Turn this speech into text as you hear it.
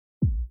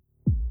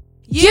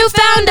You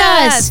found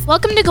us!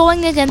 Welcome to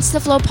Going Against the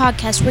Flow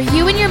podcast, where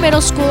you and your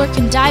middle schooler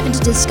can dive into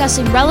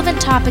discussing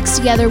relevant topics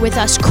together with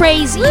us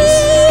crazies.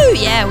 Woo!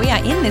 Yeah, we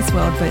are in this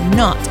world, but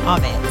not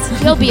of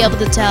it. You'll be able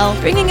to tell.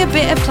 Bringing a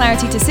bit of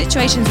clarity to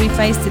situations we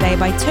face today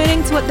by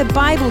turning to what the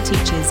Bible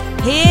teaches.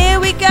 Here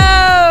we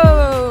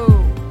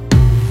go!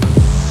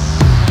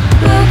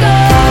 We'll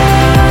go!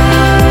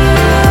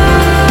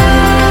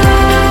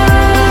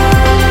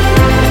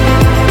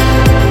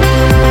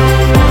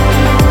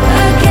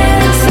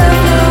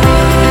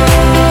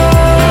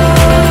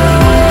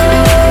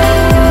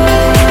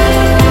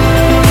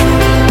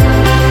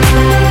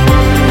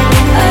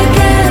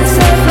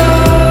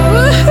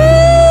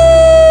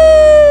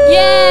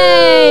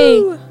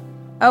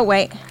 Oh,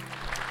 wait. There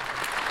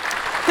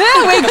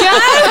we go.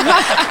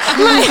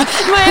 my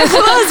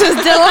applause was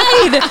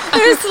delayed.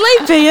 They're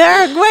sleepy.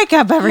 Wake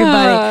up,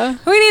 everybody.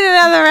 We need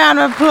another round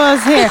of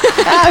applause here.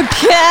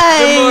 Okay.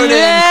 Good morning.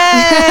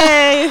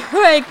 Yay.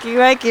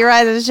 Wakey,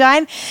 rise and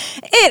shine.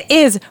 It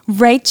is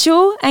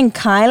Rachel and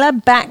Kyla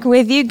back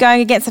with you, Going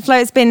Against the Flow.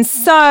 It's been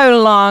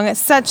so long.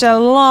 Such a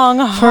long,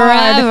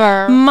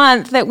 hard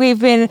month that we've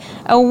been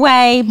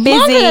away, busy.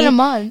 Longer than a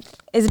month.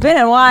 It's been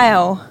a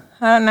while.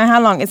 I don't know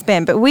how long it's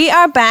been, but we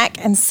are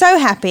back and so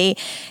happy.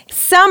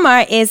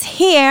 Summer is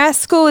here.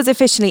 School is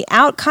officially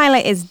out. Kyla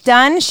is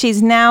done.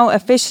 She's now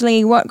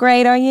officially, what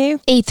grade are you?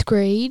 8th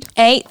grade.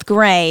 8th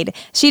grade.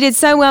 She did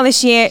so well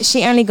this year.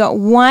 She only got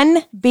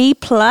 1 B+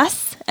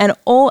 and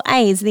all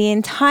A's the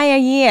entire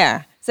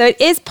year. So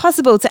it is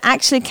possible to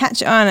actually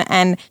catch on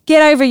and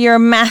get over your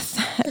math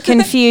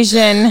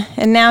confusion.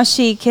 And now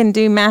she can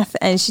do math,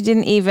 and she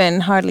didn't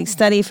even hardly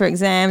study for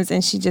exams,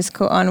 and she just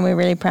caught on. We're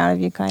really proud of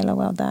you, Kyla.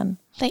 Well done.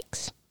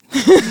 Thanks.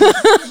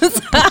 It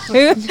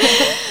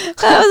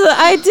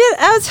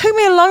took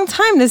me a long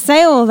time to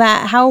say all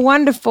that, how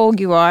wonderful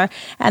you are,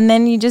 and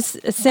then you just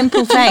a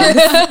simple thanks.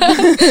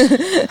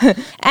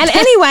 And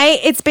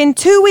anyway, it's been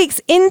 2 weeks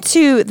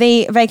into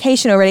the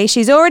vacation already.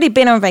 She's already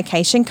been on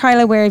vacation.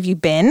 Kyla, where have you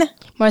been?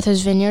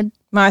 Martha's Vineyard.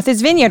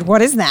 Martha's Vineyard.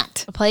 What is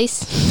that? A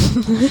place.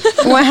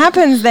 What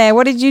happens there?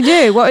 What did you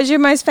do? What was your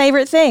most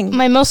favorite thing?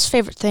 My most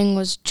favorite thing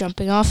was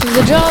jumping off of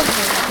the Jaws.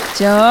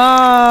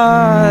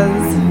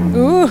 Jaws.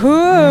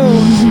 Woohoo.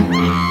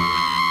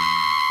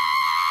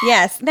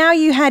 Yes. Now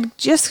you had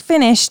just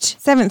finished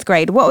 7th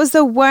grade. What was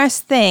the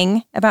worst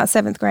thing about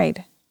 7th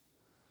grade?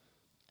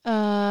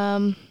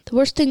 The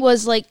worst thing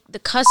was like the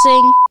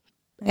cussing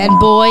and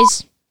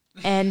boys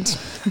and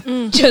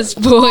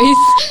just boys.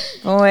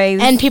 Boys.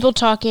 And people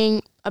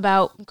talking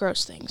about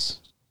gross things.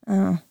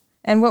 Oh.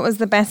 And what was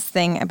the best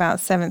thing about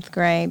 7th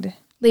grade?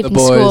 Leaving The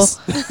boys.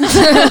 school.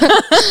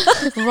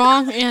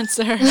 Wrong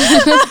answer.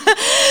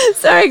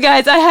 Sorry,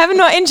 guys. I have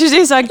not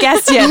introduced our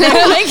guests yet.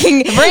 They're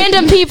making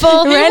Random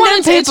people. He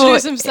wanted to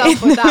introduce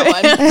himself with that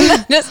one.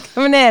 Just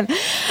coming in.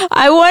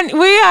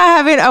 We are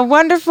having a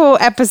wonderful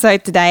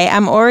episode today.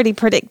 I'm already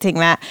predicting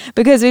that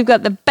because we've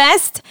got the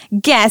best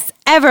guests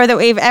ever that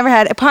we've ever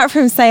had, apart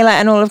from Sailor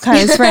and all of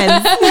Kyla's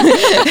friends.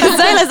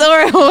 Sailor's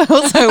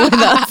also with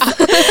us.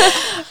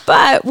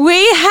 But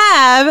we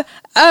have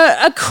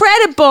a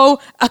credible,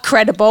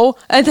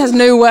 that's a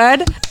new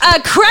word,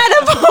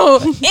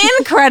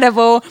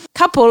 incredible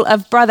couple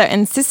of brother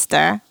and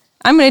sister.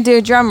 I'm going to do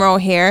a drum roll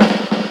here.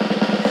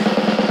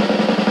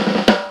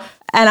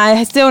 And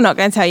I'm still not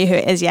going to tell you who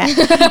it is yet.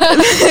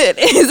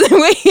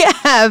 We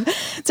have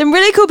some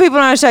really cool people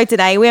on our show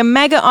today. We're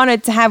mega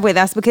honored to have with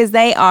us because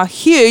they are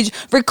huge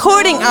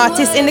recording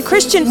artists in the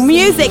Christian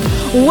music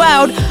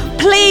world.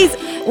 Please,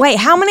 wait,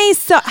 how many?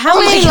 Just say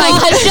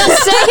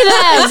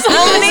that.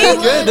 How many?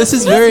 Good. This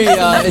is very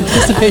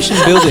anticipation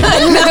building.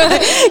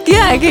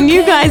 Yeah, can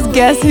you guys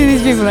guess who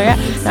these people are?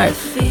 No.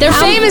 They're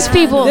famous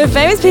people. They're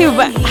famous people,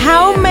 but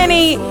how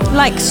many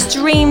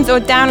streams or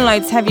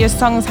downloads have your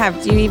songs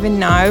have? Do you even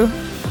know?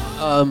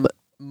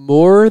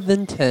 More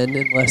than 10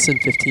 and less than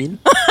 15.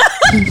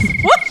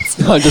 What?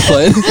 No, I'm just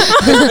playing.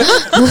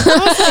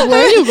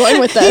 Where are you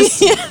going with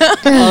this?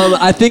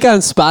 I think on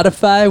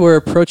Spotify we're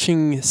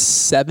approaching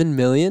 7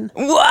 million.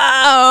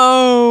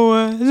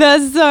 Wow,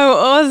 that's so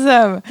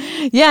awesome.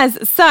 Yes,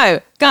 so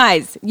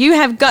guys, you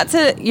have got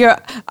to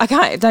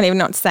don't even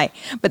know what to say,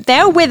 but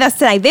they're with us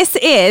today. This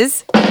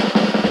is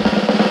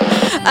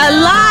a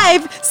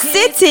live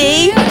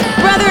city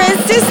brother and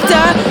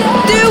sister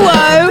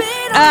duo,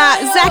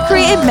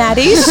 Zachary and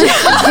Maddie.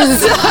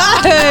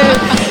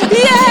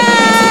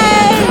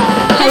 Yay!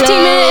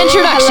 15-minute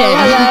introduction.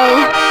 Hello.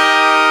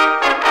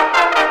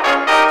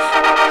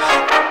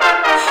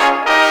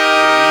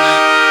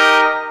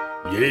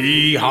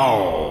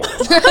 Yeehaw!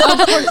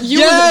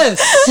 Yes!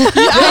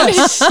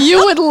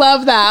 You would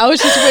love that. I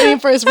was just waiting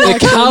for his The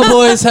reaction.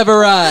 Cowboys have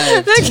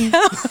arrived. Right.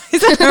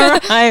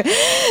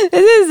 This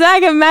is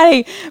Zach and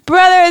Maddie,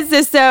 brother and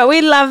sister.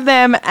 We love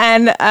them.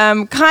 And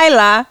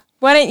Kyla,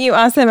 why don't you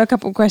ask them a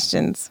couple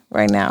questions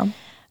right now?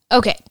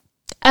 Okay.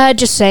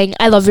 Just saying,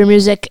 I love your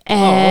music,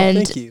 and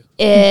thank you.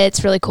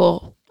 It's really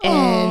cool.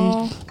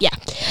 And yeah.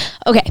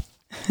 Okay.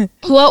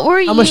 What were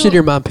you? How much did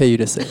your mom pay you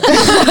to say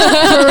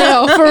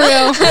that? For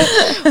real.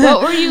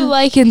 What were you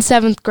like in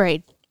 7th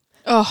grade?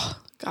 Oh,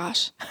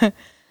 gosh.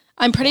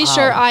 I'm pretty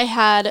sure I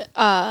had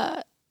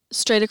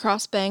straight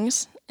across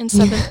bangs in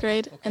 7th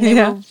grade, and they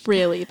were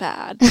really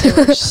bad. They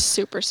were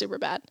super, super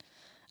bad.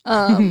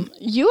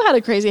 You had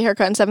a crazy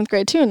haircut in 7th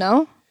grade too,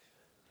 no?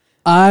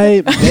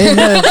 I may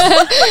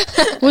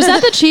have. Was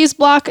that the cheese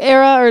block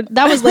era, or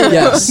that was later?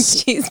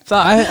 Yes.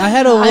 I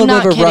had a little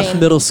bit of a rough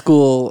middle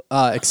school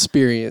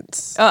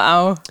experience.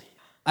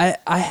 I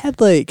had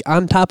like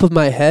on top of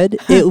my head,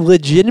 it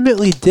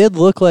legitimately did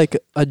look like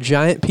a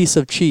giant piece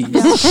of cheese.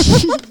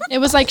 It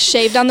was like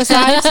shaved on the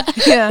sides.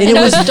 And it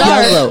was dark.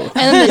 Yellow.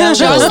 And then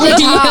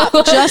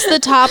just the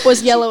top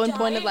was yellow and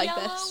pointed like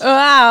this.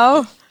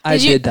 Wow. I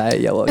did dye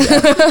it yellow.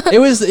 Yeah. It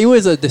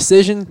was a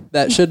decision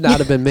that should not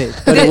have been made.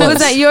 But it was. Was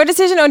that your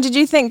decision, or did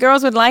you think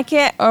girls would like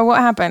it, or what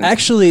happened?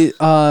 Actually,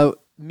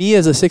 me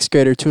as a 6th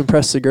grader, to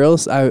impress the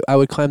girls, I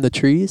would climb the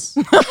trees.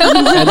 And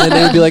then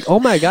they would be like, "Oh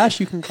my gosh,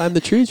 you can climb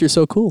the trees. You're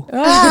so cool."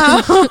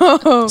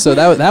 Wow. So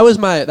that was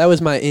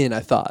my in,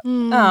 I thought.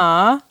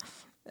 Aww.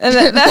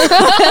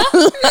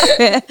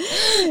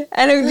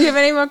 And do you have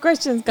any more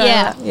questions,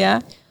 Carla? Yeah.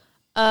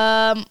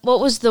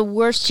 What was the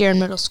worst year in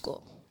middle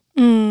school?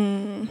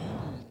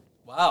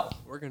 Wow,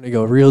 we're gonna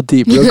go real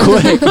deep, real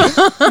quick.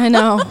 I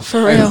know,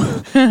 for real.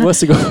 Who wants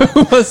to go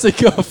first?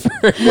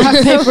 Rock,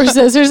 paper,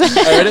 scissors.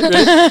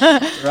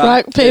 Ready?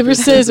 Rock, paper,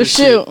 scissors,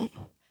 shoot.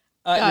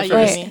 You're You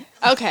first. beat me.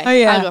 Okay, Oh,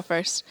 yeah. I'll go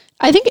first.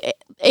 I think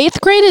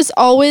 8th grade is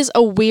always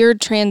a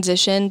weird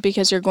transition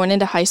because you're going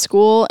into high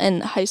school,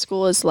 and high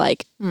school is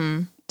like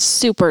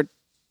super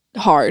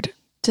hard,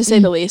 to say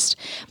the least.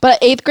 But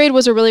 8th grade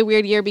was a really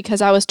weird year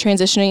because I was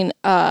transitioning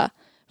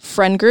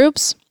friend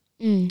groups.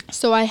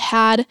 So I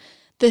had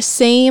the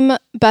same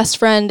best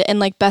friend and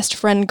like best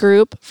friend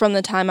group from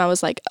the time I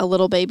was like a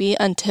little baby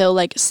until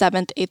like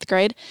 7th, 8th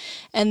grade.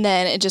 And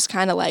then it just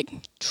kind of like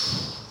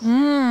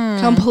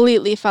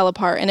completely fell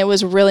apart, and it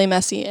was really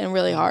messy and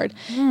really hard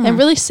and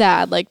really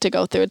sad like to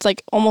go through. It's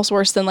like almost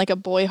worse than like a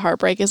boy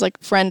heartbreak is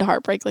like friend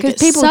heartbreak. Like, Because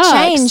it people sucks.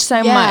 change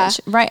so much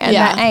right at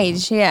that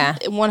age. Yeah.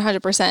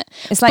 100%.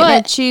 It's like But-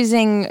 they're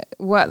choosing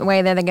what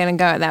way they're going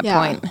to go at that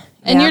point.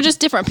 And Yeah. you're just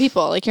different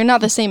people. Like, you're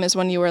not the same as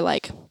when you were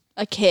like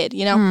a kid,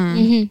 you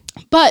know?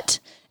 But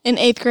in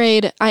 8th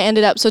grade, I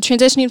ended up, so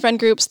transitioning friend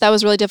groups, that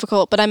was really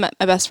difficult. But I met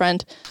my best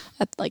friend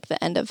at like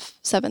the end of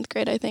 7th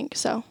grade, I think.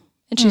 So,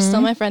 and she's still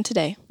my friend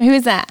today. Who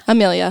is that?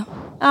 Amelia.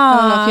 I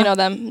don't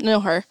know if you know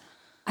her.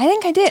 I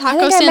think I did.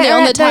 Taco stand, they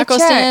own the taco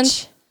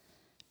stand.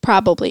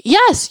 Probably.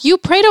 Yes, you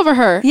prayed over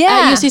her at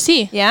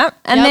UCC. Yeah.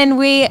 And Yep.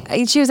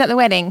 then she was at the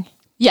wedding.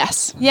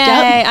 Yes. Yay.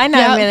 Yep. I know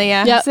Yep.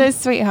 Amelia. Yep. So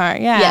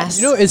sweetheart. Yeah. Yes.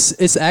 You know,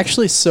 it's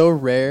actually so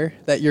rare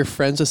that you're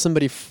friends with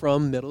somebody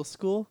from middle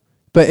school,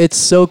 but it's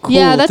so cool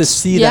to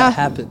see that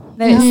happen.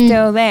 That it's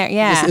still there.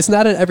 Yeah. It's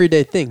not an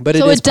everyday thing, but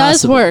So it is it does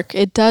possible. work.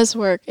 It does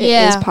work. It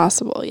is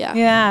possible. Yeah.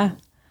 Yeah.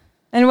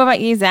 And what about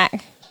you,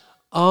 Zach?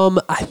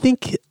 I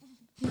think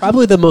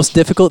probably the most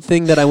difficult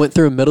thing that I went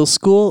through in middle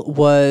school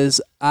was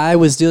I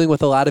was dealing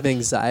with a lot of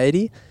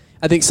anxiety.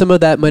 I think some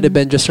of that might have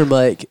been just from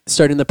like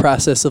starting the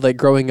process of like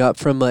growing up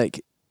from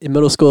like in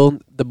middle school,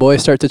 the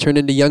boys start to turn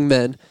into young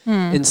men.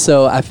 And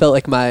so I felt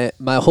like my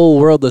whole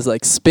world was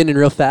like spinning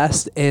real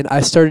fast, and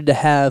I started to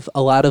have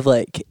a lot of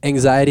like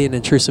anxiety and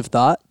intrusive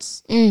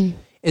thoughts.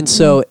 And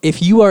so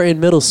if you are in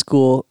middle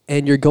school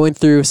and you're going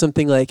through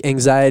something like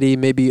anxiety,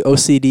 maybe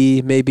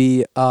OCD,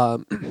 maybe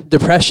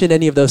depression,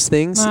 any of those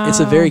things, it's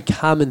a very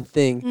common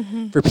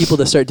thing for people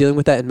to start dealing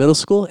with that in middle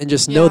school, and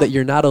just know that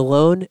you're not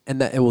alone and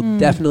that it will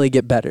definitely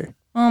get better.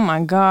 Oh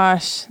my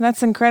gosh,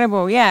 that's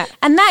incredible. Yeah.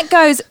 And that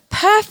goes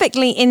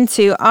perfectly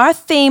into our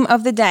theme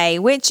of the day,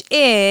 which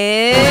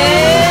is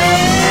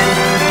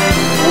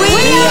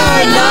We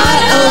Are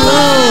Not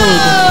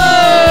Alone.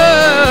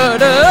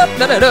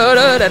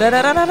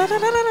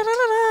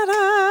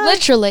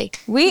 Literally.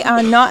 We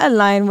are not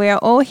alone. We are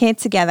all here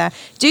together.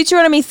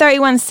 Deuteronomy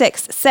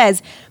 31:6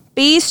 says,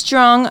 "Be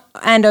strong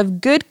and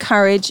of good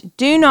courage.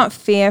 Do not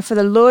fear, for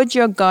the Lord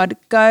your God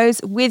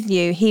goes with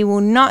you. He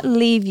will not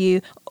leave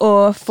you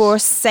or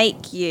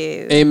forsake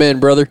you." Amen,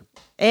 brother.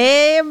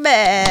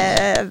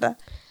 Amen.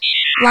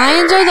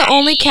 Lions are the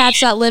only cats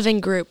that live in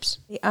groups.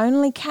 The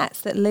only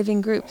cats that live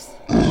in groups.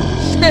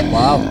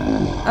 Wow.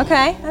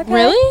 Okay.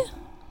 Really?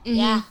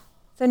 Yeah.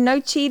 So no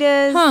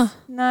cheetahs. Huh.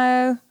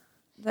 No.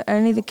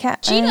 Only the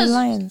cat. Only Cheetahs-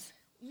 lions.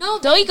 No,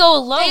 they go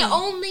alone. They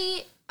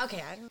only.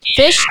 Okay.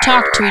 Fish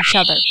talk to each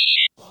other.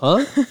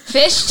 Huh?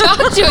 Fish talk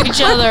to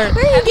each other.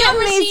 Have you ever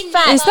these seen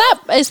facts?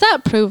 Is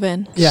that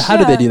proven? Yeah, how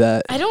do they do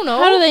that? I don't know.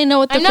 How do they know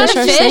what the I'm not fish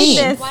a are fish.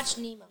 saying? Watch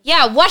Nemo.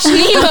 Yeah, watch Nemo.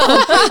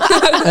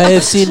 I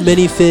have seen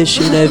many fish,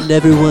 and I've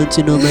never once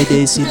in all my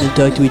days seen them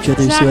talk to each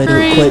other, so I don't,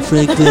 Zachary. quite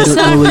frankly, I don't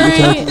know what you're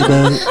talking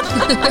about.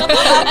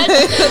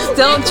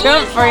 Still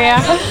Trump for you.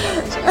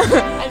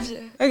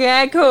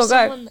 Okay, cool.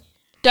 Go.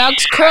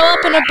 Dogs curl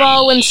up in a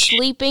ball when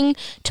sleeping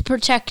to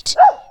protect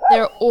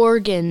their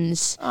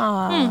organs.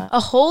 A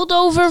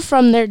holdover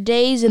from their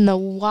days in the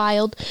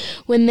wild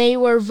when they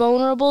were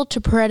vulnerable to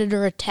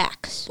predator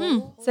attacks.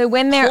 So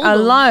when they're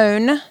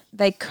alone,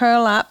 they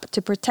curl up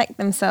to protect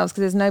themselves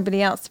because there's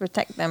nobody else to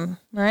protect them,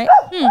 right?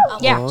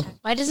 Yeah. Aw.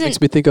 Why doesn't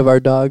Makes me think of our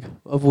dog,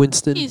 of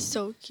Winston. He's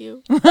so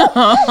cute.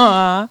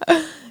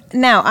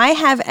 Now, I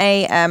have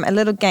a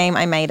little game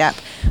I made up.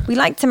 We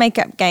like to make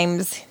up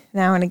games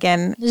now and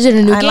again. Is it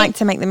a new I game? like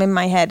to make them in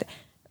my head.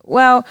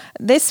 Well,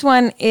 this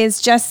one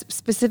is just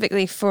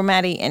specifically for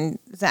Maddie and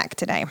Zach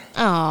today.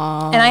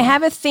 Aww. And I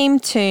have a theme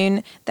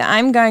tune that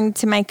I'm going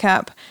to make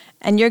up,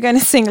 and you're going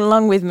to sing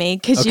along with me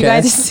because you Okay.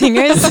 guys are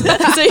singers.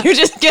 So you're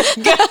just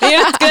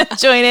going to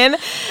join in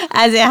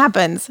as it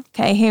happens.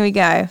 Okay, here we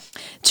go.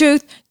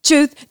 Truth,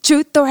 truth,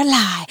 truth or a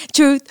lie.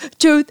 Truth,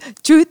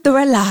 truth, truth or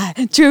a lie.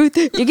 Truth.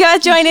 You got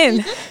to join in.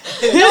 No,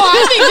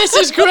 I think this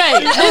is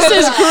great. This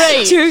is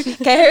great.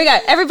 Truth. Okay, here we go.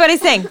 Everybody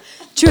sing.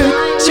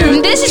 Truth,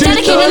 truth. This is truth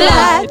dedicated or a to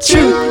lie.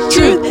 Truth,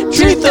 truth,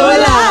 truth or a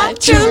lie.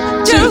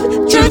 Truth,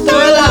 truth, truth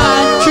or a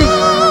lie.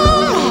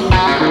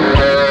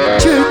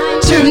 Truth,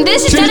 truth.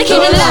 This is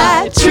dedicated to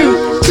lie.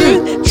 Truth,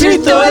 truth,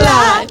 truth or a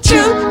lie.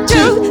 Truth,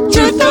 truth,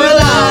 truth or a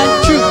lie.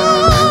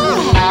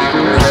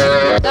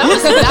 That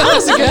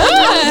was good.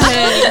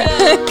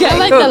 Okay, I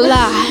like the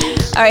lie.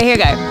 All right, here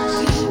we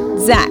go.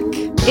 Zach,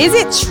 is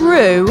it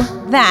true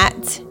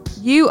that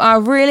you are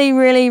really,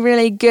 really,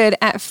 really good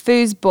at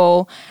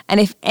foosball, and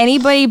if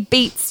anybody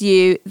beats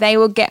you, they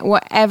will get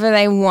whatever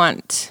they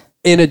want?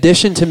 In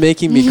addition to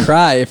making me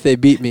cry if they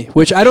beat me,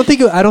 which I don't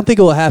think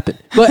it will happen.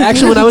 But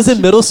actually, when I was in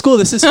middle school,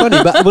 this is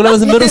funny. But when I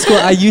was in middle school,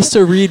 I used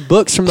to read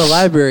books from the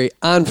library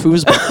on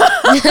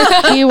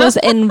foosball. He was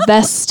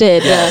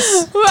invested,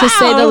 to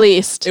say the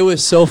least. It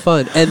was so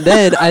fun. And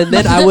then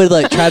I would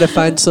like try to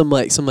find some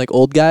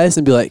old guys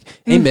and be like,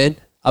 "Hey man,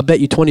 I'll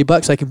bet you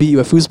 $20 I can beat you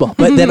at foosball."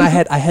 But then I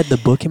had the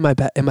book in my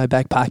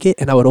back pocket,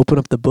 and I would open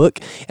up the book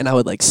and I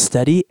would like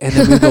study, and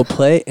then we'd go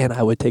play, and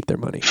I would take their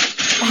money.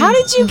 How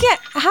does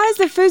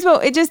the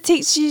foosball, it just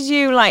teaches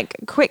you like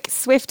quick,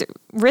 swift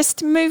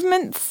wrist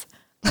movements?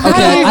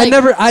 Okay,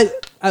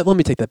 let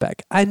me take that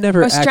back. I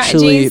never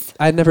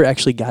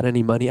actually got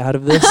any money out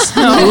of this.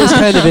 It was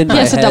kind of in my He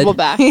has to head. double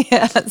back.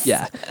 Yes.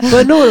 Yeah,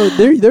 but no,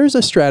 there's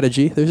a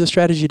strategy. There's a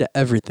strategy to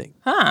everything.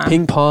 Huh.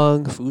 Ping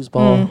pong,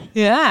 foosball.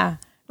 Yeah.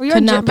 Well, you're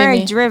Could a not be very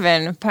me.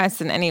 driven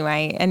person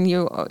anyway, and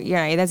you know,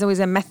 there's always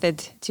a method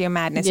to your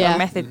madness or Yeah. a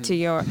method to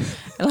your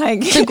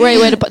like That's a great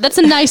way to put. That's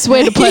a nice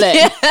way to put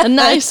it. A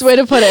nice way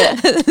to put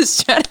it.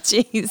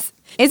 strategies.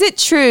 Is it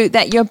true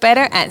that you're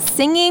better at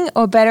singing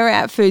or better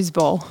at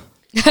foosball?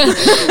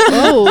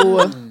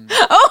 Oh,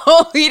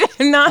 Oh, you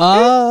did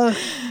not.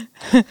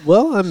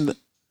 Well, I'm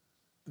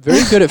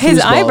very good at foosball. His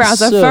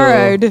eyebrows are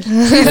furrowed.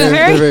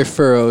 They're very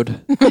furrowed.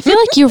 I feel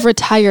like you've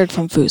retired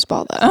from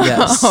foosball though.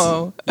 Yes.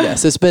 Oh.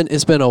 Yes, it's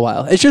been a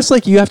while. It's just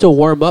like you have to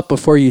warm up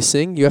before you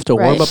sing. You have to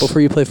warm Right. up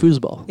before you play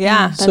foosball.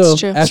 Yeah. That's So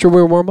true. after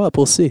we warm up,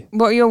 we'll see.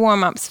 What are your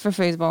warm-ups for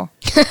foosball?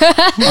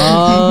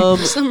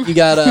 You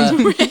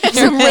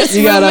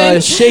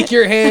gotta shake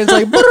your hands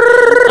like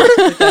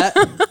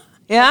that,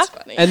 Yeah.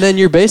 and then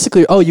you're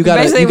basically you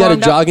gotta Basically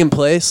warmed up. jog in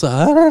place,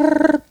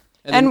 and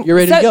then you're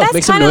ready so to go. that's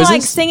Make some kind of noises.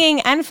 like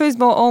singing and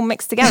foosball all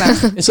mixed together.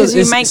 So 'Cause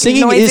you make singing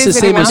noises is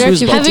the with same your as mouth.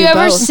 foosball. Have you do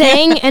ever both.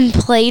 sang and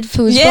played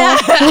foosball?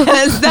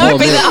 Yes, that would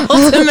be the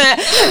ultimate,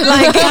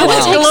 like,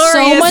 glorious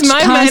So much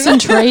moment.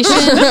 concentration.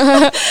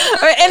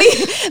 Or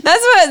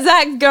that's what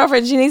Zach's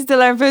girlfriend. She needs to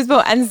learn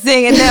foosball and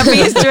sing, and that'll be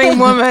his dream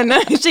woman.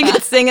 She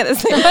can sing at the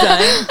same time.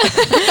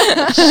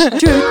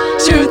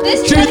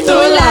 Truth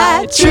or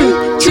lie?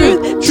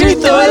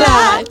 Truth or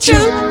lie?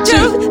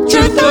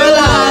 Truth or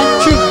lie?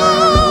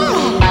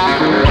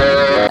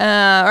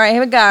 All right,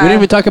 here we go. We didn't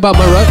even talk about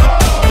my rush.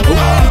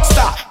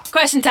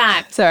 Question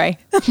time. Sorry.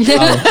 I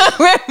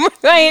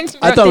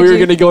thought we were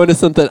going to go into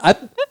something.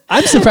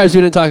 I'm surprised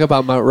we didn't talk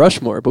about Mount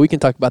Rushmore, but we can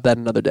talk about that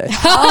another day.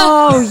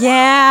 Oh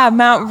yeah,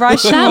 Mount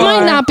Rushmore. That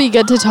might not be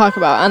good to talk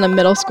about on a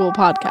middle school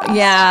podcast.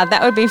 Yeah,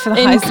 that would be for the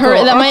high school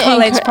That or might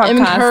college podcast.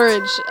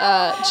 encourage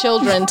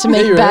children to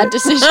make you're bad right.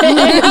 decisions.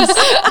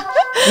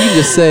 You can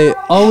just say,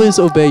 always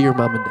obey your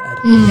mom and dad.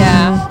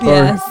 Yeah.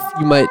 Or Yes.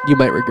 you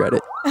might regret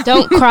it.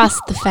 Don't cross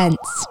the fence.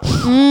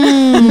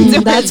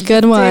 That's a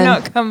good Do one.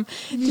 not come.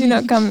 Do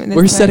not come. This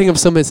We're way. setting up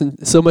so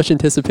much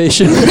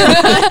anticipation.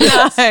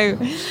 No.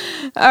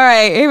 All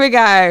right, here we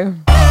go.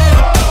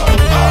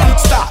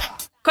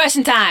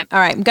 Question time. All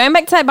right, going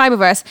back to that Bible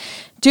verse.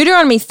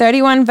 Deuteronomy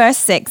 31 verse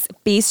 6.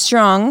 Be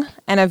strong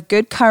and of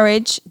good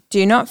courage.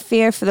 Do not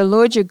fear, for the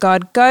Lord your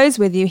God goes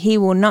with you. He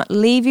will not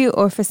leave you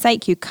or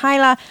forsake you.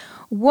 Kyla,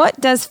 what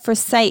does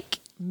forsake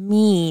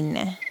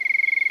mean?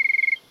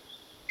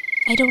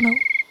 I don't know.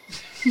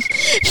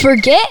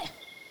 Forget?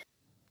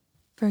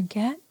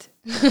 Forget?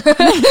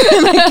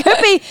 It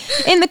could be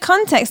in the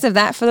context of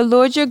that. For the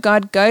Lord your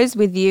God goes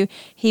with you.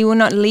 He will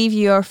not leave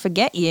you or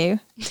forget you.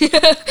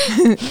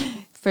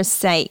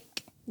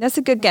 Forsake. That's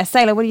a good guess.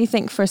 Sailor, what do you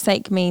think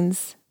forsake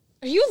means?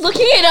 Are you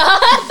looking it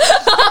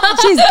up?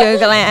 She's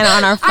Googling it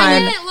on her phone. I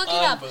didn't look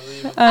it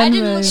up. I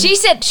didn't look. She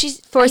said she's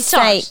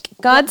Forsake.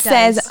 God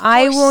says, does?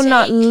 I will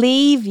not Forsake.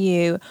 leave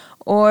you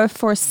or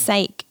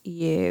forsake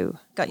you.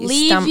 Got you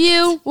Leave stumped.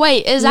 you.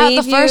 Wait, is that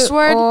the Leave first you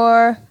word?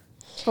 Or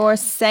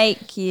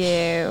forsake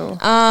you.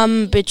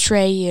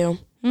 Betray you.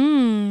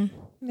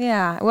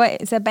 Yeah. What?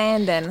 It's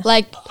abandon.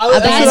 Like That's what I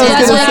was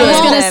That's gonna what I was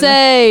say. gonna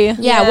say.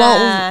 yeah,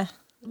 well,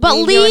 but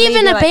your- leave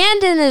and your, like,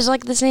 abandon is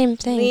like the same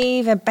thing.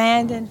 Leave,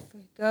 abandon,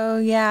 go.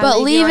 Yeah. But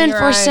you leave on and your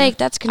own. forsake,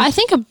 that's I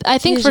think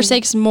confusing.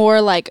 forsake's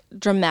more like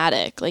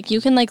dramatic. Like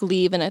you can like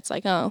leave and it's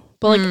like oh,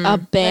 but like But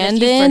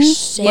abandon, if you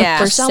forsake Yeah.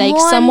 forsake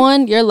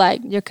someone, you're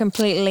like You're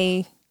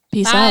completely.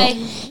 peace Bye.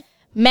 out.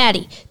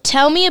 Maddie,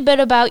 tell me a bit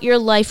about your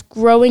life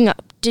growing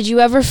up. Did you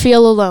ever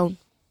feel alone?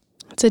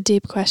 It's a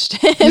deep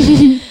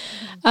question.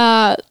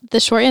 The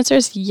short answer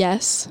is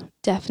yes,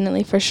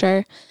 definitely for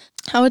sure.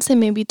 I would say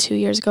maybe 2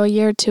 years ago, a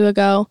year or two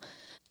ago,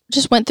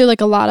 just went through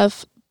like a lot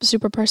of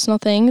super personal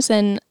things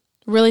and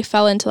really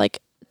fell into like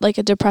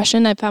a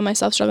depression. I found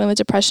myself struggling with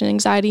depression and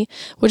anxiety,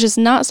 which is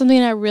not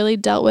something I really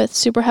dealt with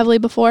super heavily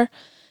before.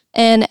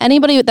 And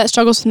anybody that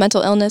struggles with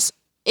mental illness,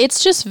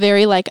 it's just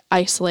very like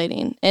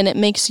isolating and it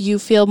makes you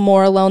feel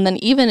more alone than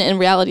even in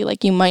reality.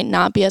 Like you might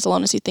not be as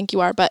alone as you think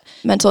you are, but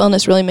mental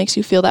illness really makes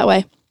you feel that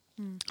way.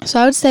 So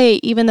I would say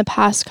even the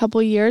past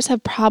couple years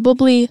have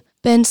probably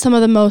been some of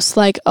the most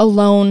like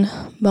alone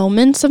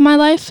moments of my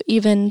life,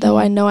 even though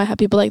I know I have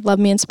people like love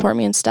me and support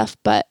me and stuff.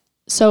 But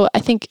so I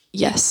think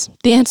yes,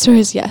 the answer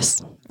is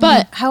yes.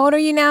 But How old are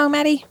you now,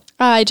 Maddie?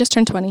 I just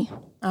turned 20.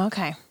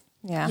 Okay.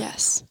 Yeah.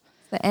 Yes.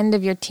 The end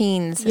of your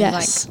teens.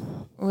 Yes.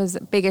 Was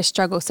a bigger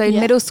struggle. So in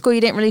Yeah. middle school,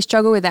 you didn't really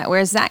struggle with that,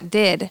 whereas Zach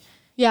did.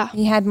 Yeah.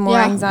 He had more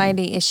Yeah.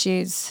 anxiety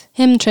issues,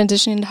 Him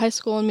transitioning to high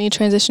school and me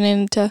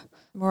transitioning to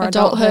more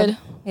adulthood.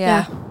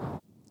 Yeah.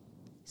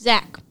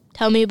 Zach,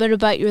 tell me a bit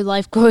about your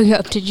life growing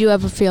up. Did you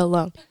ever feel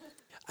alone?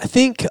 I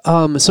think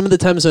some of the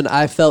times when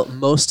I felt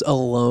most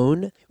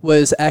alone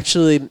was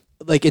actually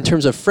like in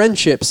terms of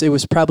friendships, it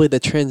was probably the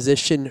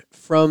transition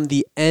from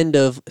the end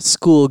of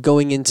school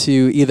going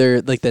into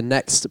either like the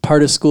next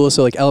part of school,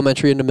 so like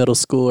elementary into middle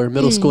school or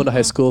middle school into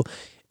high school.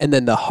 And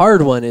then the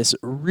hard one is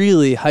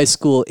really high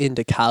school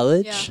into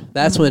college. Yeah.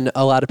 That's when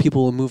a lot of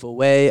people will move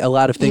away. A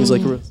lot of things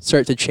like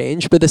start to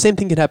change. But the same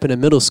thing can happen in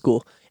middle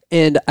school.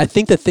 And I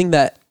think the thing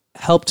that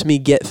helped me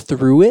get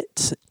through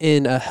it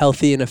in a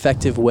healthy and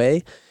effective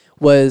way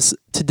was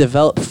to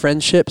develop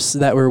friendships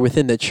that were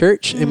within the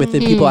church and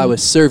within people I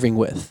was serving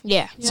with.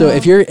 Yeah. So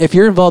if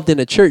you're involved in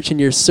a church and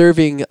you're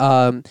serving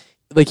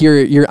like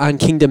you're on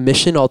kingdom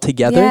mission all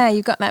together, Yeah,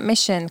 you got that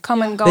mission,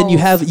 common goal. then you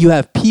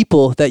have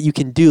people that you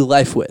can do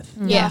life with.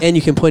 Yeah. And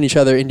you can point each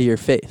other into your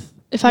faith.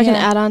 If I can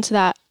Yeah. add on to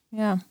that,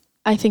 Yeah.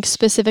 I think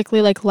specifically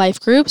like life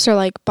groups or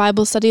like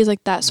Bible studies,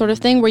 like that sort of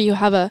thing, where you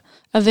have a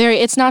very,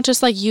 it's not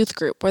just like youth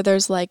group where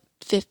there's like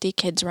 50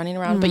 kids running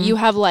around, but you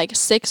have like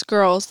 6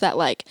 girls that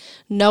like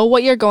know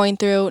what you're going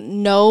through,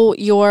 know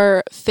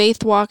your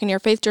faith walk and your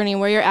faith journey and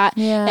where you're at,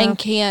 Yeah. and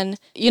can,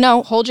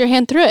 hold your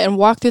hand through it and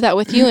walk through that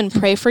with you and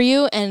pray for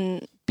you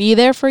and be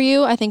there for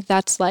you. I think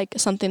that's like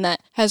something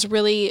that has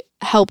really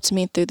helped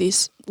me through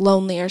these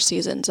lonelier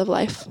seasons of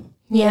life.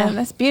 Yeah,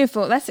 that's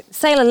beautiful.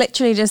 Sailor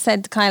literally just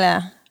said to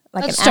Kyla,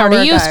 like Let's an start hour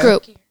a youth ago.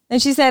 group.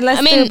 And she said, let's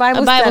I do mean, a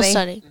Bible,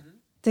 study.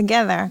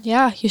 together.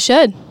 Yeah, you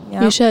should.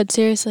 Yeah. You should,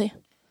 seriously.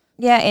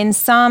 Yeah, in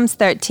Psalms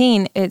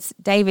 13, it's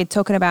David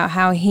talking about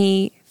how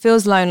he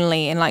feels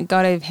lonely and like,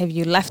 God, have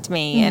you left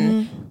me?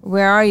 And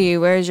where are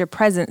you? Where is your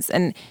presence?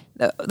 And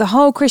the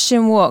whole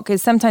Christian walk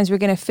is sometimes we're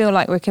going to feel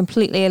like we're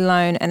completely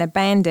alone and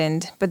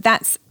abandoned, but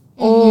that's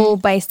all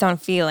based on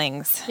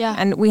feelings. Yeah.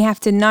 And we have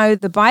to know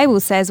the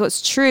Bible says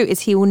what's true is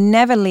he will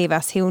never leave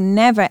us. He will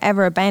never,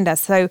 ever abandon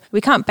us. So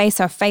we can't base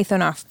our faith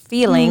on our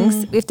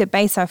feelings. We have to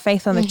base our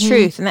faith on the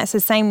truth. And that's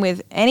the same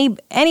with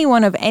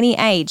anyone of any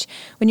age.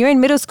 When you're in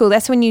middle school,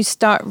 that's when you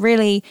start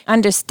really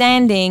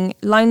understanding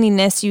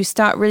loneliness. You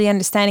start really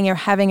understanding or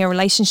having a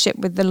relationship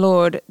with the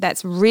Lord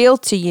that's real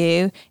to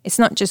you. It's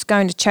not just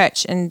going to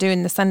church and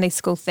doing the Sunday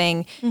school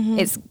thing.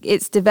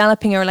 It's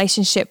developing a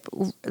relationship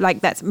like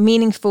that's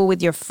meaningful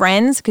with your friends,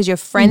 because your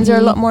friends are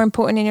a lot more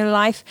important in your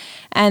life,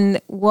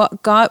 and what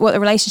the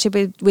relationship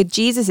with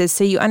Jesus is,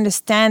 so you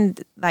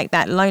understand like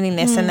that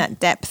loneliness and that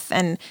depth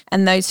and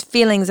those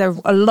feelings are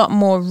a lot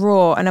more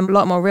raw and a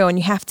lot more real, and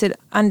you have to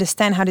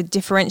understand how to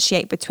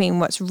differentiate between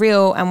what's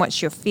real and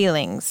what's your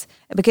feelings,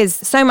 because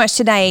so much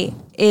today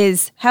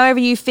is however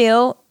you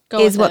feel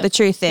is with what it. the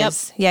truth Yep.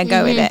 is. Yeah,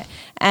 go with it.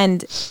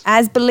 And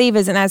as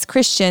believers and as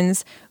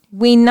Christians,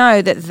 we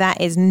know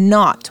that is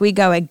not. We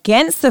go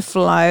against the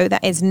flow.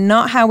 That is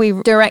not how we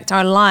direct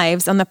our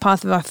lives on the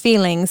path of our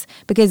feelings,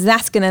 because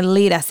that's going to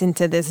lead us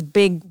into this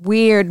big,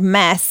 weird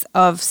mess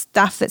of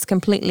stuff that's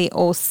completely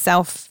all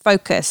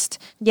self-focused.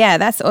 Yeah,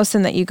 that's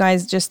awesome that you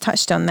guys just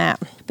touched on that,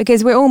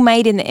 because we're all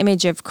made in the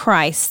image of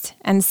Christ.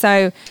 And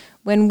so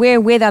when we're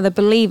with other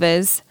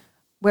believers,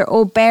 we're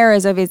all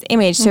bearers of his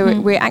image. So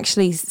we're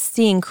actually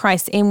seeing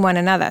Christ in one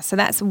another. So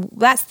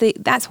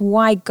that's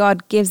why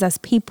God gives us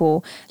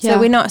people. So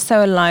we're not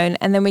so alone.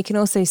 And then we can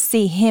also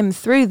see him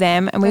through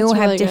them. And we all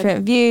have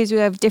different views. We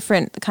have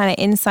different kind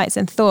of insights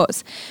and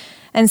thoughts.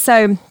 And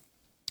so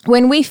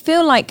when we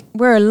feel like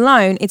we're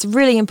alone, it's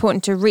really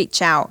important to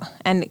reach out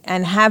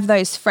and have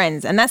those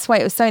friends. And that's why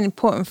it was so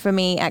important for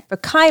me for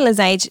Kyla's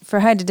age, for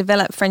her to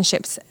develop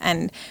friendships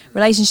and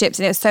relationships.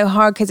 And it was so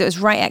hard because it was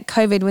right at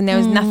COVID when there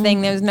was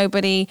nothing, there was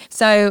nobody.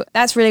 So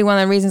that's really one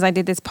of the reasons I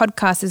did this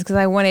podcast, is because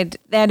I wanted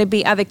there to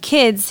be other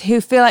kids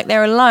who feel like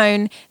they're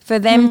alone, for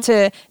them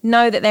to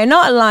know that they're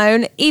not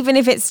alone, even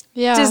if it's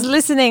just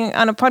listening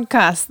on a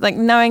podcast, like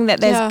knowing that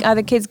there's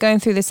other kids going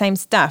through the same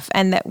stuff,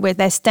 and that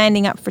they're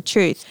standing up for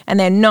truth and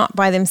they're not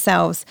by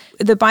themselves.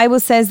 The Bible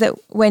says that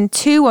when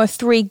 2 or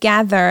 3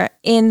 gather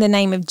in the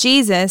name of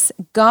Jesus,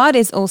 God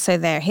is also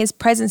there. His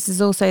presence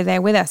is also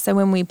there with us. So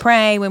when we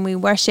pray, when we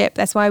worship,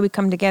 that's why we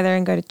come together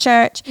and go to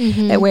church,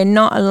 that we're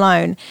not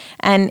alone.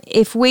 And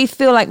if we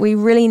feel like we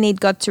really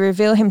need God to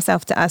reveal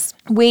himself to us,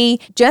 we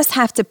just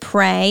have to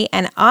pray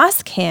and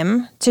ask him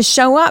to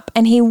show up,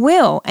 and he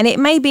will. And it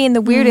may be in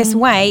the weirdest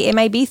way. It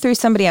may be through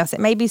somebody else. It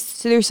may be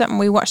through something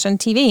we watched on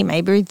TV,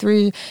 maybe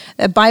through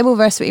a Bible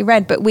verse that we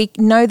read, but we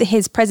know that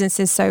his presence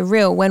is so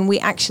real when we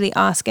actually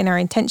ask and are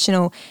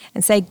intentional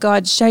and say,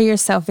 God, show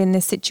yourself in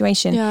this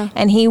situation.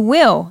 And he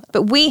will.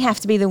 But we have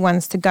to be the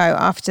ones to go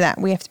after that.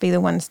 We have to be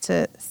the ones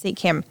to seek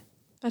him.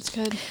 That's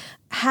good.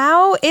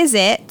 How is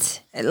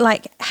it,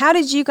 like, how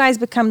did you guys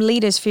become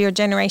leaders for your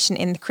generation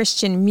in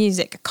Christian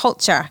music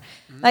culture?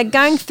 Like,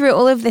 going through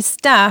all of this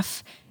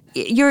stuff,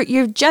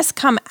 you've just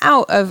come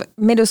out of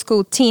middle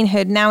school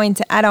teenhood, now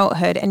into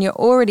adulthood, and you're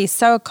already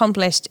so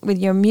accomplished with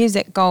your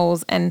music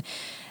goals. And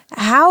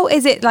how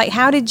is it, like,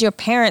 how did your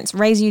parents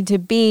raise you to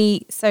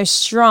be so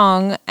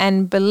strong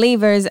and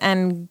believers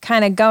and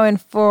kind of going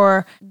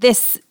for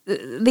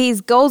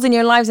these goals in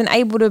your lives and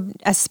able to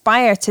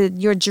aspire to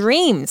your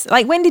dreams?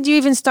 Like, when did you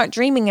even start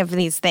dreaming of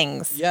these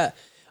things? Yeah.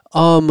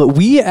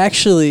 We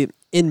actually,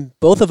 in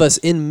both of us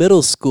in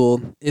middle school,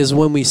 is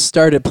when we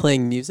started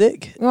playing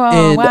music.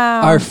 Oh,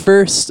 wow.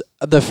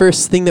 The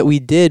first thing that we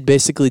did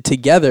basically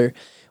together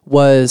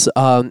was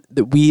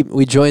that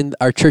we joined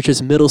our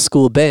church's middle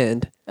school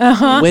band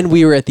when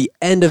we were at the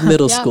end of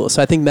middle school.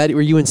 So I think, Maddie,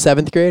 were you in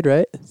 7th grade,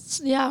 right?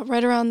 Yeah,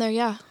 right around there,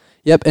 yeah.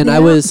 Yep, and I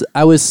was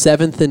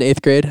 7th and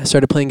 8th grade. I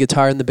started playing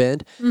guitar in the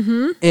band.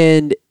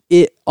 And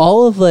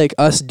all of like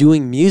us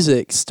doing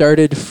music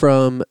started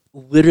from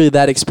literally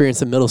that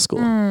experience in middle school.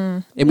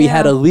 And we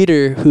had a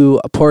leader who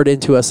poured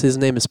into us. His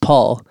name is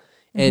Paul,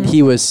 and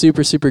he was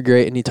super, super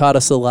great, and he taught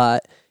us a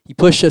lot. He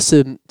pushed us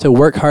to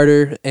work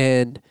harder,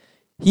 and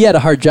he had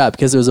a hard job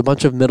because there was a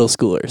bunch of middle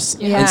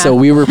schoolers. And so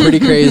we were pretty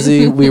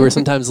crazy. We were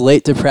sometimes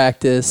late to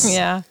practice.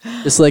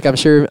 Just like I'm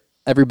sure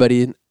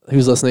everybody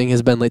who's listening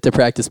has been late to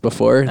practice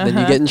before. Then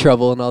you get in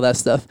trouble and all that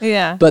stuff.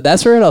 But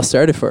that's where it all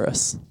started for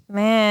us.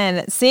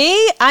 Man,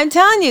 see, I'm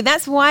telling you,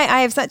 that's why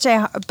I have such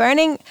a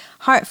burning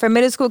heart for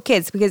middle school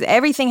kids, because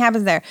everything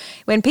happens there.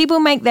 When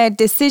people make their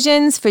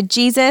decisions for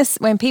Jesus,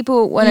 when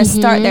people want to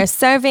start their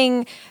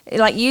serving,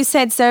 like you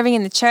said, serving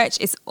in the church,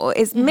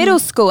 it's middle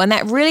school. And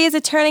that really is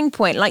a turning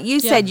point. Like you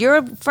said,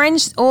 your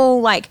friends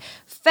all like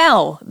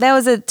fell. There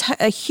was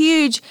a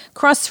huge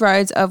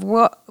crossroads of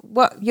what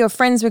your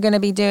friends were going to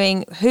be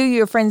doing, who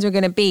your friends were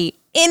going to be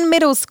in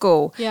middle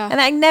school.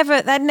 And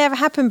that never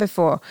happened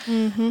before.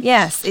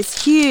 Yes,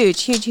 it's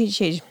huge, huge, huge,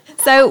 huge.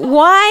 So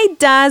why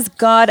does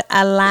God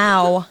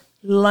allow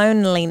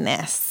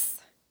loneliness?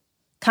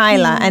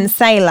 Kyla and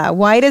Selah,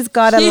 why does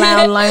God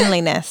allow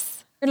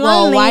loneliness?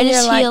 Well, why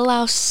does he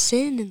allow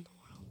sin in the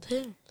world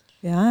too?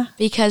 Yeah.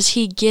 Because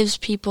he gives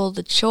people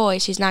the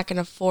choice. He's not going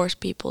to force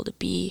people to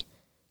be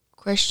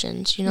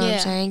Christians. You know what I'm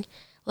saying?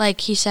 Like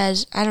he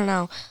says, I don't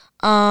know.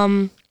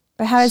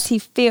 But how does he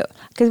feel?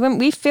 Because when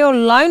we feel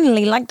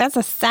lonely, like that's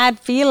a sad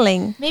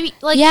feeling. Maybe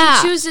like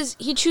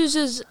he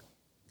chooses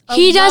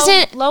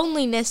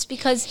loneliness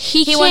because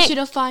he wants you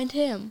to find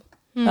him.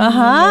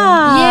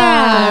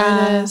 Yeah.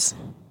 There it is.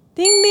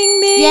 Ding,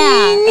 ding, ding.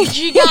 Yeah.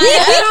 You guys,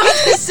 I don't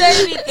have to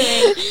say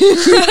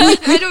anything.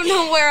 I don't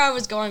know where I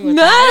was going with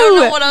that. I don't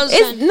know what I was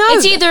saying.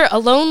 It's either a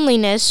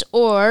loneliness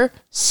or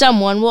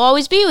someone will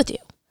always be with you.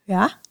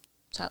 Yeah.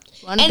 So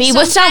you want to be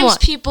with someone. Sometimes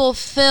people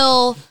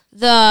fill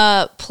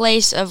the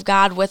place of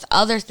God with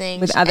other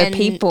things. With other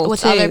people,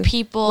 with other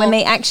people. When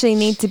they actually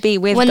need to be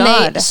with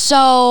God.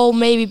 So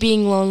maybe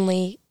being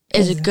lonely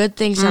is a good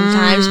thing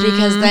sometimes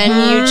because then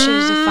you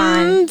choose to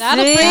find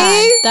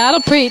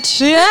That'll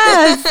preach.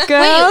 Yes,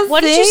 girls. Wait,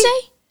 what did you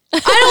say? I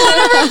don't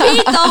want to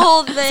repeat the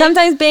whole thing.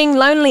 Sometimes being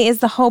lonely is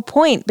the whole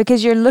point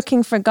because you're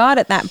looking for God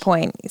at that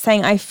point.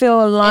 Saying, I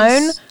feel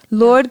alone.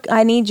 Lord,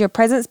 I need your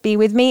presence. Be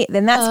with me.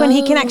 Then that's when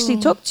he can actually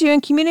talk to you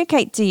and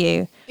communicate to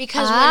you.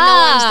 Because when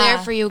no one's there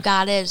for you,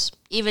 God is.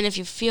 Even if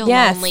you feel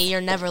lonely, you're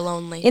never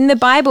lonely. In the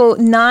Bible,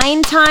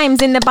 9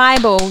 times in the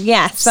Bible.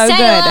 Yes, so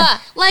good.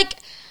 Like,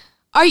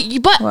 are you?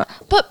 But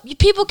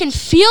people can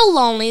feel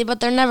lonely,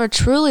 but they're never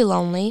truly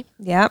lonely.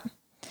 Yep.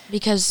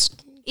 Because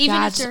even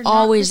God's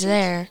always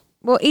there.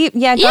 Well,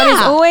 God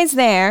is always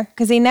there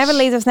because he never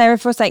leaves us, never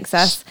forsakes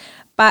us.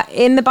 But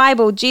in the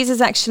Bible,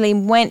 Jesus actually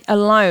went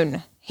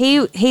alone.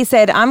 He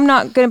said, I'm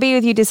not going to be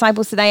with you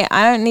disciples today.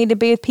 I don't need to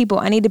be with people.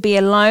 I need to be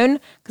alone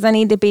because I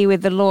need to be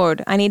with the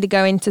Lord. I need to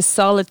go into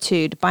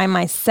solitude by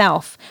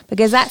myself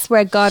because that's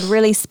where God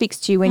really speaks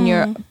to you when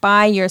you're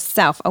by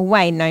yourself,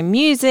 away. No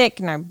music,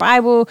 no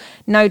Bible,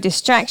 no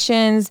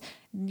distractions.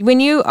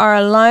 When you are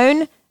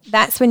alone,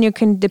 that's when you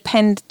can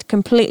depend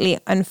completely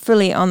and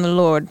fully on the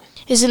Lord.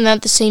 Isn't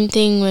that the same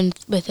thing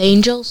with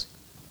angels?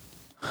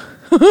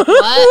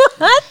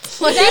 What?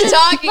 What are you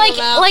talking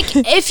about? Like,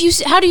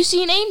 how do you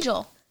see an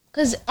angel?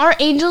 Because aren't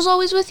angels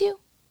always with you?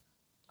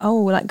 Oh,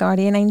 like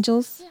guardian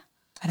angels?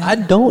 Yeah. I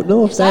don't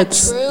know if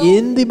that's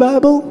in the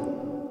Bible.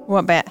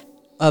 What bit?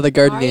 The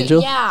guardian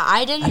angel. Yeah,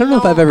 I didn't. I don't know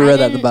if I've ever read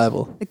that in the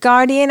Bible. The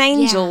guardian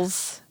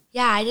angels.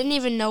 Yeah, I didn't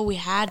even know we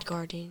had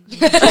guardians.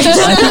 Are you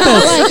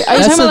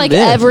talking about like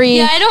every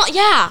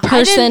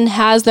person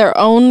has their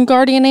own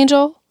guardian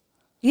angel?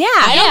 Yeah.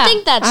 I don't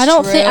think that's I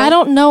don't true. think I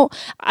don't know.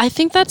 I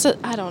think that's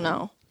I don't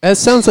know. That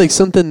sounds like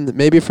something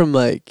maybe from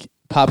like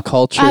pop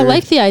culture. I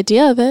like the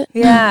idea of it.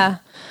 Yeah.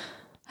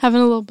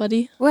 Having a little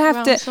buddy. We'll have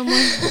around to. someone.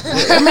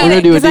 We're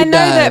gonna do a deep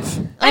dive.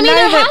 I mean, know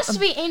there that- has to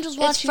be angels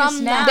watching us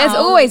from now. There's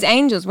always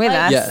angels with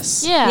us.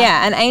 Yes. Yeah.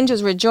 Yeah, and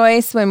angels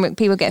rejoice when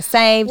people get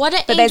saved. What do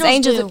but there's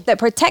angels angels do? that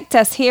protect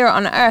us here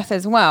on earth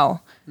as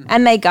well.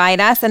 And they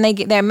guide us and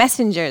they're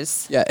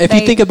messengers. Yeah, if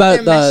you think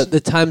about the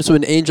times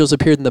when angels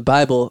appeared in the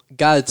Bible,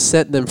 God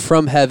sent them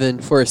from heaven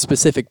for a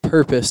specific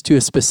purpose to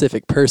a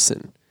specific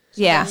person.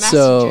 Yeah.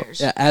 So,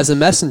 Messengers. yeah, as a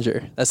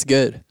messenger, that's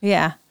good.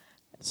 Yeah.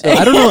 So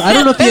I don't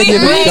know if the idea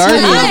of a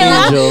guardian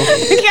angel.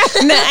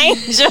 The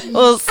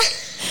angels.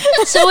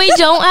 So we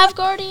don't have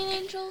guardian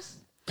angels?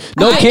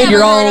 No, kid,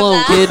 you're all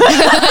alone, kid.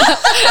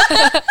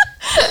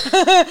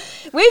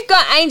 We've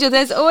got angels.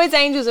 There's always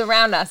angels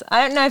around us.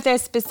 I don't know if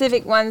there's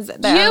specific ones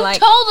that You are like.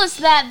 told us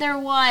that there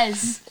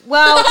was.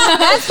 Well,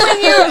 that's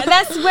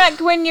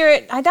when you're.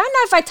 I don't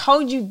know if I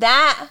told you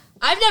that.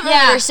 I've never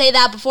heard her say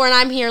that before, and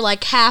I'm here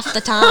like half the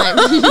time.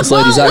 This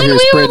lady's out when here we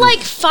were spreading like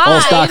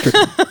false 5.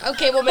 doctrine.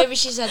 Okay, well maybe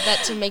she said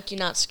that to make you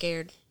not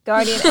scared.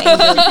 Guardian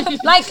angels.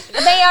 Like,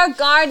 they are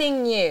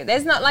guarding you.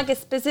 There's not like a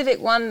specific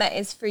one that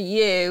is for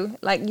you.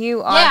 Like,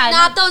 you are. Yeah,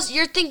 not those.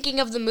 You're thinking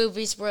of the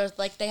movies where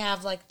like they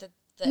have like the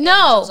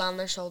No. angels on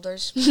their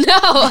shoulders. No,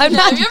 I'm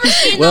not. Have you ever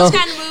seen Well, those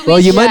kind of movies? well,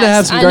 you might not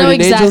have some I know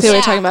guardian exactly angels, what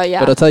you're talking about. Yeah.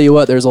 but I'll tell you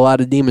what, there's a lot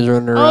of demons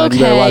running around. You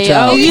better watch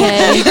out.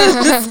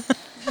 Okay.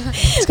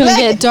 It's gonna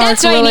get dark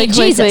That's why you really need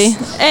quickly.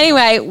 Jesus.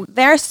 Anyway,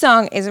 their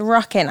song is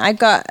rocking. I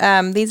got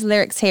these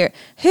lyrics here.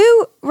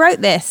 Who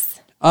wrote this?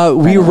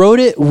 We wrote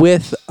it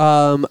with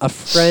a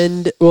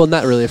friend. Well,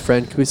 not really a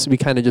friend, because we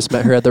kind of just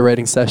met her at the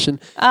writing session.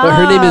 But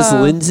her name is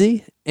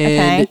Lindsay,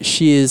 and Okay.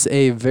 she is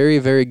a very,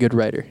 very good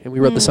writer. And we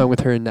wrote the song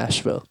with her in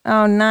Nashville.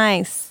 Oh,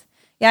 nice.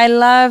 Yeah, I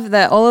love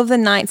that. All of the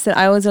nights that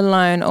I was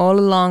alone, all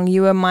along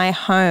you were my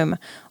home.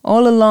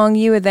 All along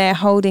you were there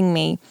holding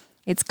me.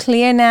 It's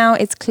clear now.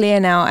 It's clear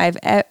now.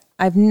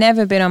 I've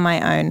never been on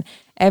my own.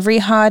 Every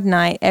hard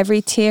night,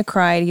 every tear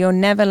cried, you're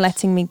never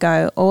letting me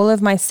go. All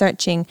of my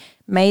searching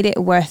made it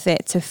worth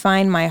it to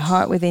find my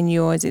heart within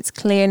yours. It's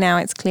clear now.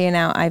 It's clear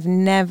now. I've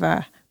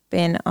never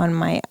been on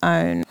my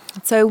own.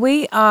 So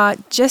we are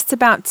just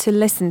about to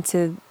listen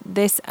to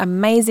this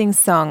amazing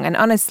song. And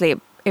honestly,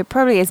 it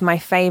probably is my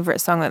favorite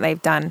song that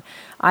they've done.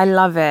 I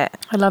love it.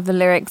 I love the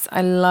lyrics.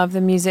 I love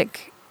the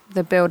music,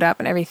 the build up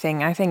and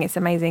everything. I think it's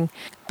amazing.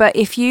 But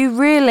if you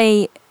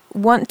really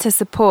want to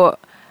support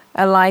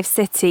Alive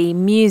City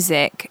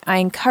music, I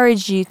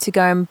encourage you to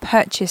go and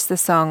purchase the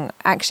song,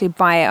 actually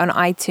buy it on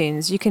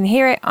iTunes. You can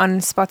hear it on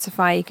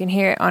Spotify, you can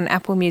hear it on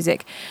Apple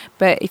Music,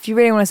 but if you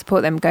really want to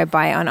support them, go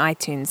buy it on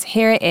iTunes.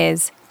 Here it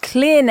is,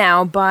 Clear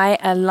Now by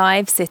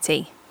Alive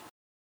City.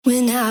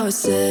 When I was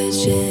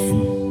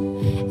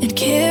searching and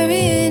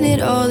carrying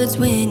it all, that's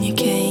when you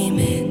came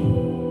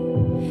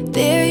in.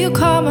 There you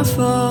caught my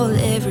fall,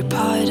 every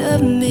part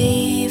of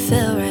me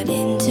fell right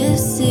into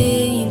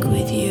sync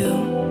with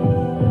you.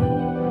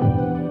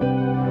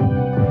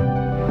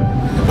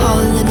 All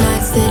of the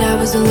nights that I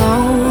was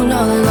alone,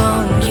 all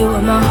along, you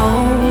were my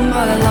home,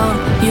 all along,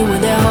 you were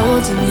there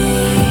holding me.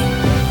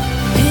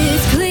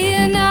 It's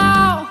clear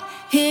now,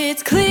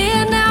 it's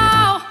clear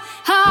now,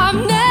 I've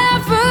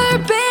never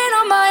been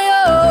on my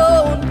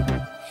own.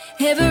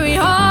 Every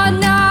hard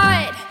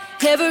night,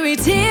 every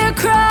tear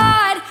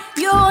cried,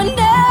 you're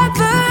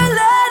never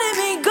letting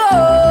me go.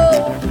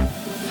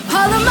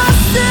 All of my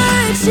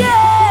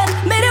searching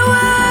made it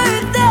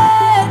worth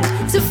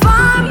it to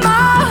find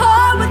my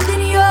heart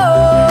within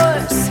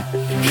yours.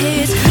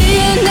 It's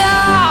clear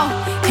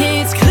now,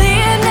 it's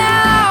clear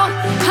now,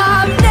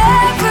 I've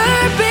never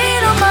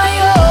been on my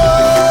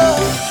own.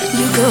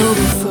 You go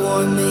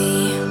before me,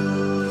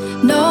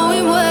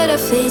 knowing what I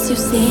face, you've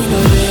seen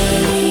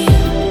already.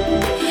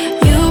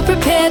 You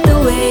prepared the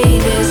way,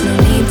 there's no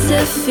need to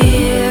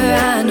fear.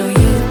 I know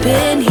you've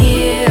been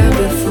here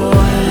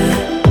before.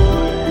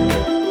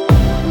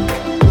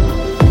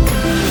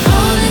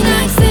 All the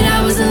nights that I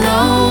was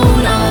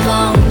alone, all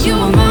along, you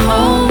were my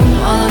home,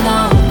 all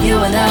along, you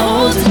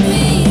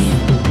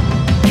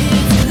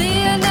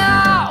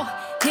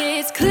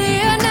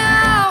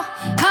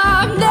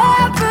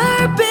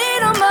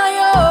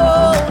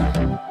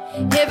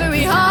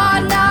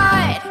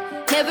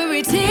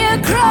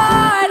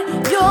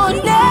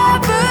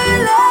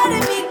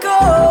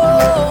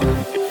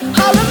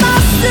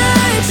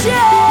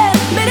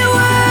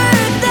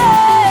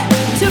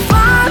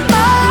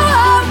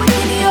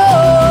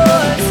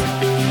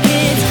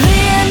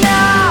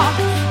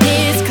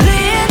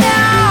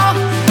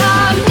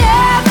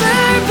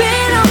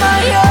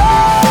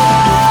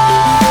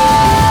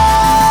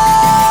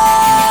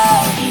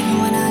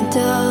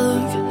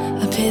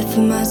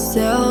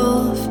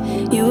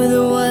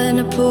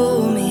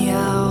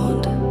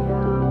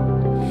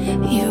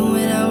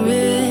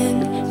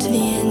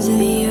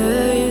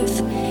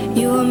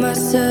my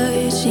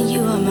search and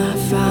you are my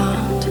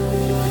found.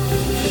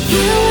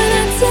 Even when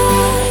I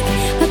dug,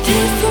 I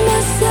paid for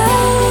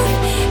myself.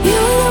 You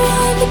were the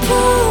one that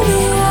pulled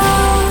me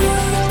out.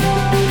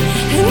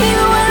 And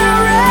even when I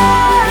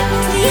ran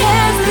to the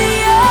ends of the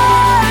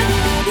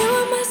earth, you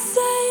are my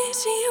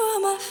sage and you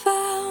are my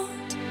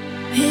found.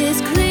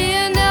 It's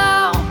clear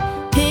now,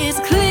 it's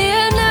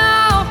clear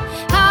now.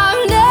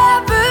 I've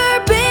never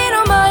been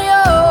on my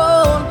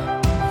own.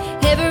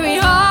 Every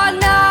hard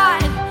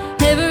night,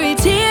 every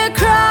tear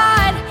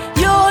cried,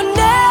 you're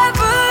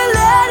never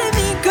letting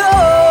me go.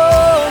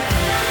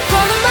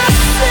 All of my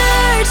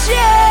search,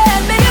 yeah,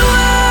 made it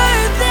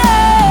worth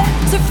it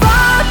to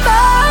find my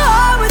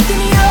heart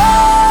within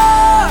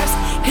yours.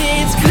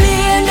 It's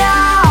clear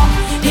now,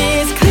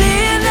 it's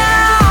clear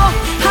now.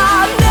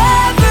 I've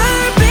never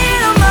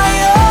been on my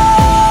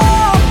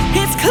own.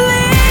 It's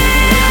clear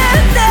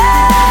now.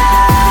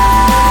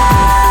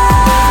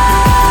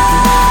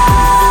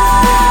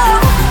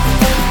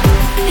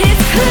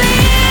 It's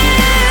clear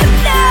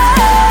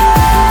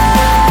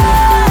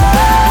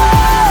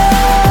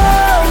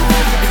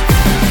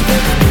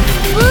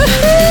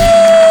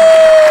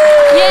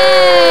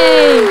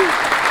Yay!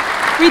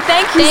 We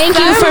thank you Thank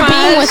so you for much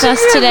being with us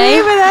for today.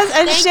 being with us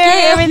and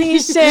sharing everything you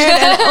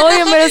shared and all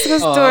your middle school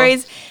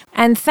stories.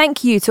 And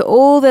thank you to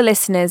all the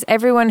listeners,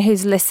 everyone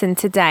who's listened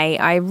today.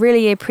 I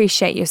really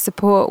appreciate your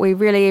support. We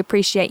really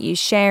appreciate you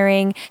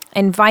sharing,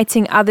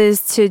 inviting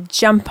others to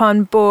jump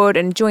on board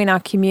and join our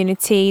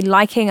community,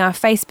 liking our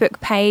Facebook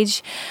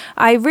page.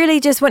 I really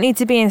just want you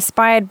to be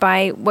inspired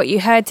by what you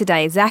heard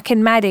today. Zach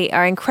and Maddie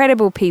are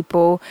incredible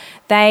people.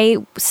 They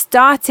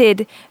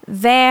started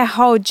their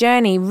whole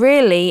journey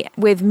really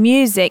with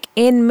music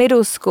in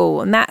middle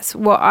school. And that's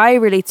what I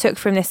really took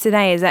from this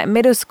today, is that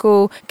middle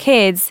school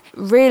kids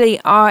really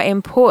are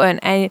important.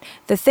 And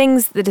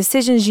the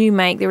decisions you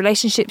make, the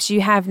relationships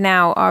you have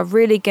now are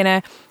really going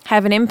to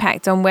have an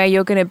impact on where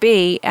you're going to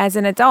be as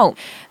an adult.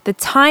 The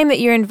time that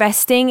you're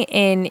investing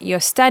in your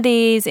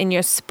studies, in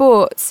your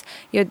sports,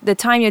 the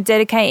time you're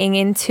dedicating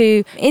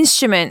into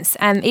instruments,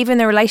 and even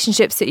the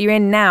relationships that you're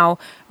in now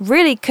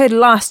really could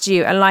last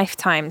you a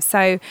lifetime.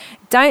 So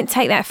don't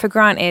take that for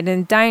granted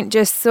and don't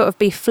just sort of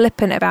be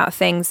flippant about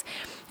things.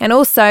 And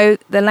also,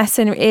 the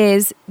lesson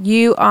is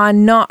you are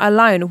not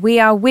alone. We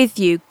are with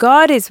you.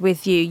 God is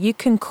with you. You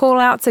can call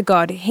out to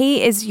God.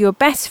 He is your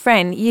best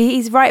friend.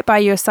 He's right by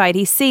your side.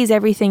 He sees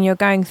everything you're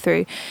going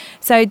through.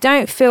 So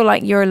don't feel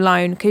like you're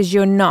alone, because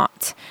you're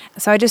not.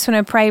 So I just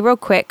want to pray real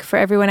quick for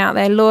everyone out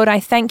there. Lord, I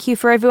thank you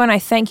for everyone. I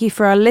thank you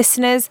for our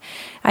listeners.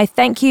 I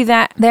thank you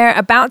that they're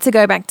about to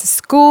go back to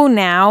school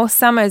now.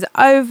 Summer's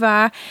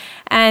over.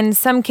 And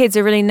some kids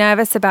are really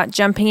nervous about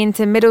jumping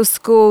into middle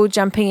school,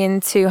 jumping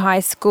into high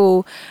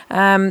school.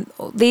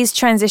 These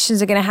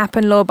transitions are going to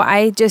happen, Lord, but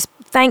I just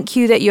thank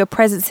you that your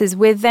presence is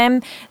with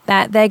them,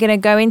 that they're going to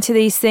go into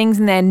these things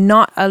and they're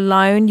not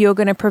alone. You're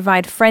going to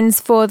provide friends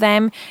for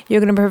them.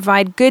 You're going to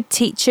provide good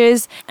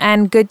teachers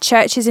and good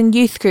churches and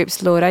youth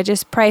groups, Lord. I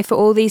just pray for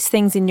all these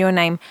things in your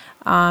name.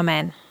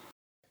 Amen.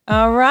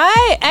 All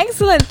right.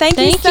 Excellent. Thank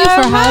you so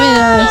for much.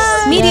 having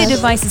us. Media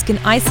devices can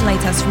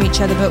isolate us from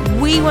each other, but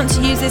we want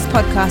to use this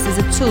podcast as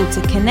a tool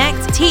to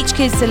connect, teach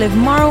kids to live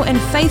moral and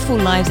faithful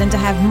lives, and to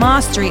have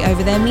mastery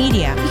over their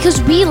media.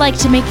 Because we like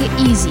to make it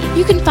easy.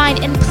 You can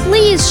find and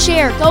please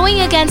share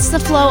Going Against the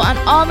Flow on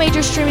all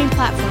major streaming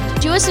platforms.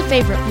 Do us a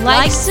favor.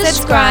 Like,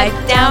 subscribe,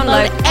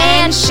 download,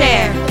 and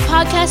share the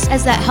podcast,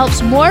 as that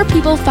helps more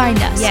people find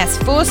us. Yes,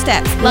 4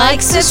 steps.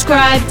 Like,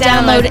 subscribe,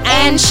 download,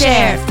 and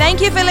share.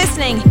 Thank you for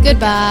listening.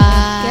 Goodbye.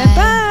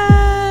 Goodbye.